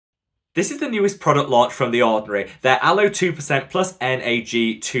This is the newest product launch from The Ordinary, their Aloe 2% plus NAG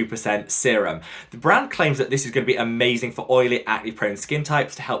 2% serum. The brand claims that this is going to be amazing for oily, acne-prone skin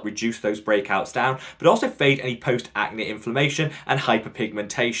types to help reduce those breakouts down, but also fade any post-acne inflammation and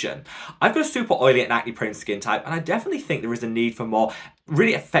hyperpigmentation. I've got a super oily and acne-prone skin type, and I definitely think there is a need for more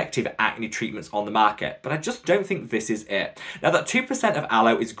really effective acne treatments on the market, but I just don't think this is it. Now, that 2% of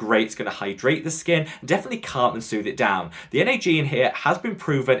aloe is great. It's going to hydrate the skin and definitely calm and soothe it down. The NAG in here has been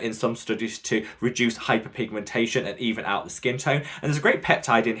proven in some studies to reduce hyperpigmentation and even out the skin tone, and there's a great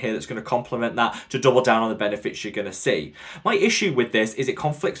peptide in here that's going to complement that to double down on the benefits you're going to see. My issue with this is it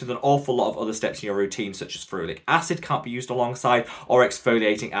conflicts with an awful lot of other steps in your routine, such as ferulic acid can't be used alongside, or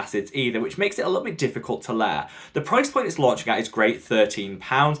exfoliating acids either, which makes it a little bit difficult to layer. The price point it's launching at is great, £13,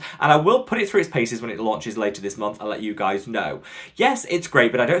 and I will put it through its paces when it launches later this month and let you guys know. Yes, it's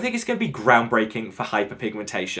great, but I don't think it's going to be groundbreaking for hyperpigmentation.